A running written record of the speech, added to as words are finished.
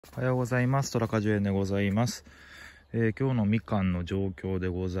おはようございます。虎果樹園でございます。今日のみかんの状況で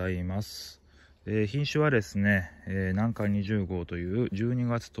ございます。品種はですね、南海20号という12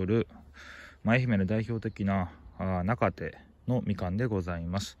月取る愛媛の代表的な中手のみかんでござい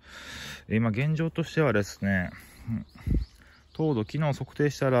ます。今現状としてはですね、糖度昨日測定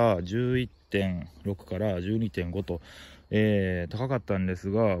したら 11.6 から 12.5 と、高かったんで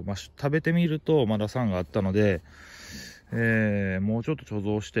すが、食べてみるとまだ酸があったので、もうちょっと貯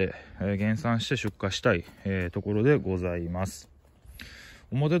蔵して、減産して出荷したい、ところでございます。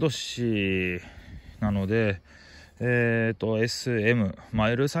表年なので、SM、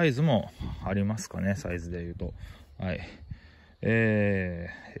L サイズもありますかね、サイズでいうと。はい。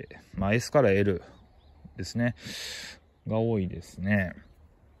S から L ですね。が多いですね。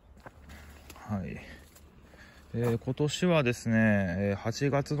はい。今年はですね、8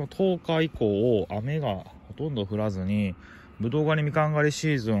月の10日以降、雨がほとんど降らずに、ぶどう狩りみかん狩り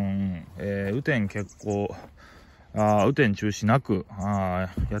シーズン、雨天結構、雨天中止なく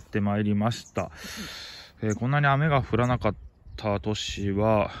やってまいりました。こんなに雨が降らなかった年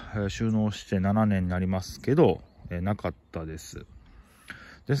は、収納して7年になりますけど、なかったです。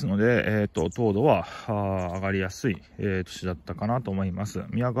ですので、糖度は上がりやすい、年だったかなと思います。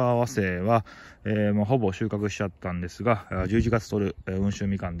宮川和製は、もうほぼ収穫しちゃったんですが、11月取る温州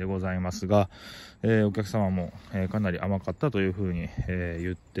みかんでございますが、お客様も、かなり甘かったというふうに、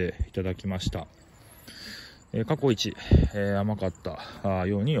言っていただきました。過去一、甘かった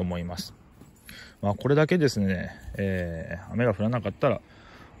ように思います。これだけですね、雨が降らなかったら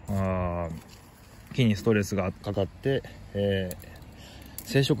木にストレスがかかって、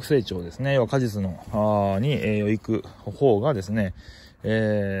生殖成長ですね、要は果実のに栄養いく方がですね、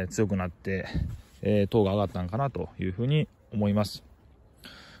強くなって、糖が上がったんかなというふうに思います。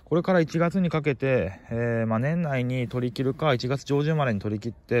これから1月にかけて、年内に取り切るか1月上旬までに取り切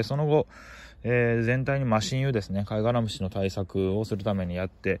って、その後、全体にマシン油ですね、貝殻虫の対策をするためにやっ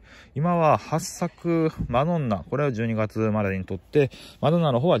て、今は8作マドンナ、これは12月までに取って、マドン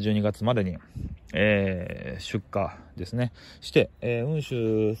ナの方は12月までに、出荷ですねして、温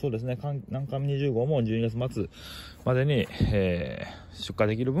州、そうですね、南上20号も12月末までに、出荷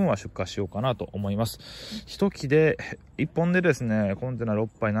できる分は出荷しようかなと思います。一木で1本でですね、コンテナ6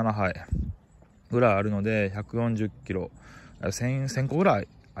杯7杯ぐらいあるので140キロ1000個ぐらい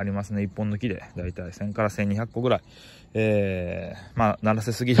ありますね。1本抜きでだいたい1000から1200個ぐらい、なら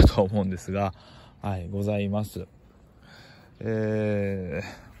せすぎだと思うんですが、はい、ございます。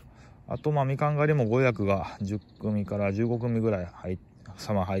あとみかん狩りもご予約が10組から15組ぐらい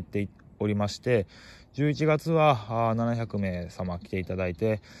様入っておりまして、11月は700名様来ていただい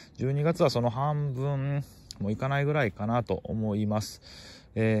て、12月はその半分もいかないぐらいかなと思います。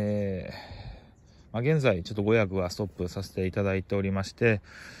現在ちょっとご予約はストップさせていただいておりまして、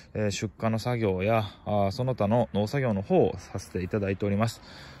出荷の作業やその他の農作業の方をさせていただいております。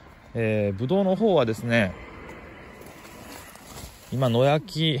ぶどうの方はですね、今野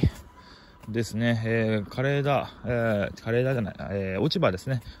焼きですね、枯れ枝じゃない、落ち葉です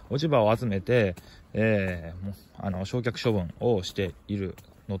ね、落ち葉を集めて、焼却処分をしている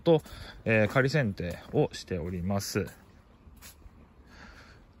のと、仮剪定をしております。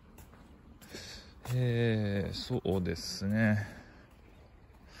そうですね、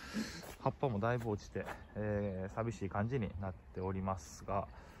葉っぱもだいぶ落ちて、寂しい感じになっておりますが、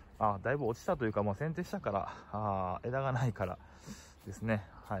だいぶ落ちたというか、もう剪定したから枝がないからですね、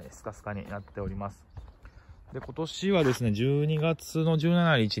はい、スカスカになっております。で、今年はですね、12月の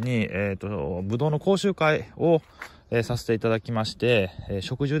17日に、ぶどうの講習会を、させていただきまして、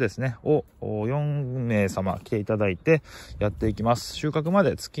植樹ですね、を4名様来ていただいてやっていきます。収穫ま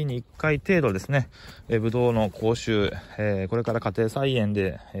で月に1回程度ですね、ぶどうの講習、これから家庭菜園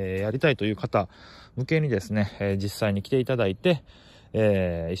で、やりたいという方向けにですね、実際に来ていただいて、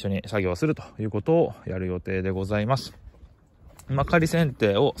一緒に作業するということをやる予定でございます。仮剪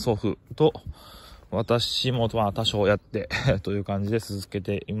定を祖父と私も多少やってという感じで続け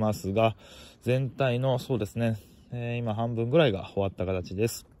ていますが、全体のそうですね、今半分ぐらいが終わった形で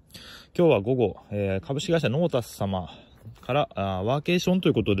す。今日は午後、株式会社ノータス様からワーケーションと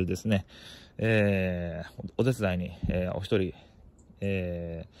いうことでですね、お手伝いに、お一人、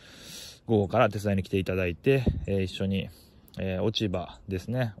午後から手伝いに来ていただいて、一緒に落ち葉です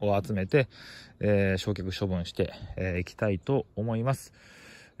ねを集めて、焼却処分していきたいと思います。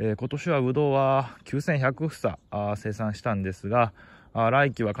今年はぶどうは9100房生産したんですが、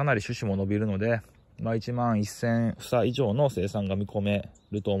来期はかなり種子も伸びるので、1万1000房以上の生産が見込め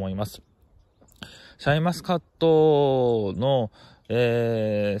ると思います。シャインマスカットの、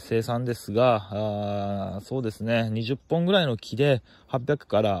生産ですが、そうですね、20本ぐらいの木で800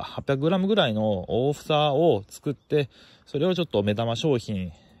から800グラムぐらいの大房を作って、それをちょっと目玉商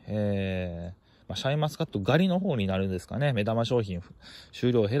品、シャインマスカット狩りの方になるんですかね。目玉商品、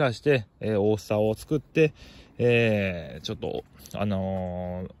収量を減らして、大房を作って、ちょっと、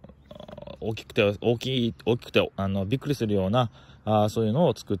大きくて、びっくりするような、そういうの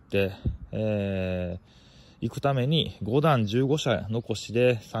を作って、行くために5段15社残し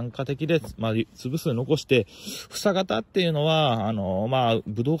で参加的で、粒数残して、房型っていうのは、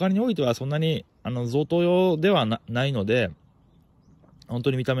ブドウ狩りにおいてはそんなに、贈答用ではないので、本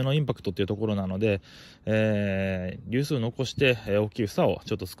当に見た目のインパクトっていうところなので、粒数残して、大きい房を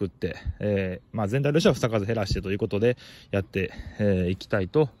ちょっと作って、全体としては房数減らしてということでやっていきたい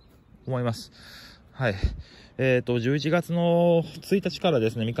と思います。はい。11月の1日からで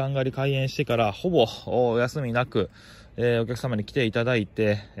すね、みかん狩り開園してから、ほぼお休みなく、お客様に来ていただい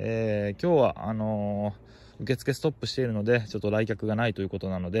て、今日は、受付ストップしているので、ちょっと来客がないということ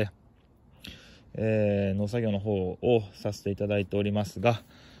なので、農作業の方をさせていただいておりますが、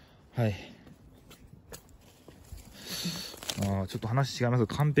はい。ちょっと話違いますが、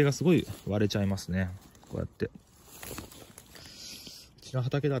カンペがすごい割れちゃいますね。こうやって。うちの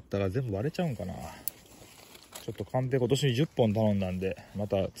畑だったら全部割れちゃうんかな。ちょっとカンペ今年10本頼んだんで、ま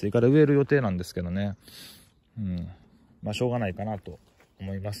た追加で植える予定なんですけどね。しょうがないかなと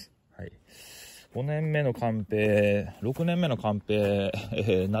思います。はい。5年目のカンペ、6年目のカンペ、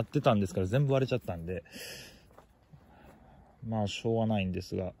なってたんですから全部割れちゃったんで、しょうがないんで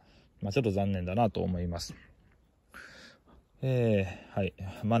すが、ちょっと残念だなと思います。はい。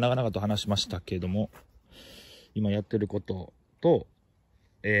長々と話しましたけれども、今やってることと、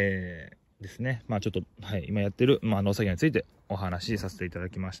ですね。ちょっと、はい、今やってる、農作業についてお話しさせていただ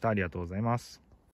きました。ありがとうございます。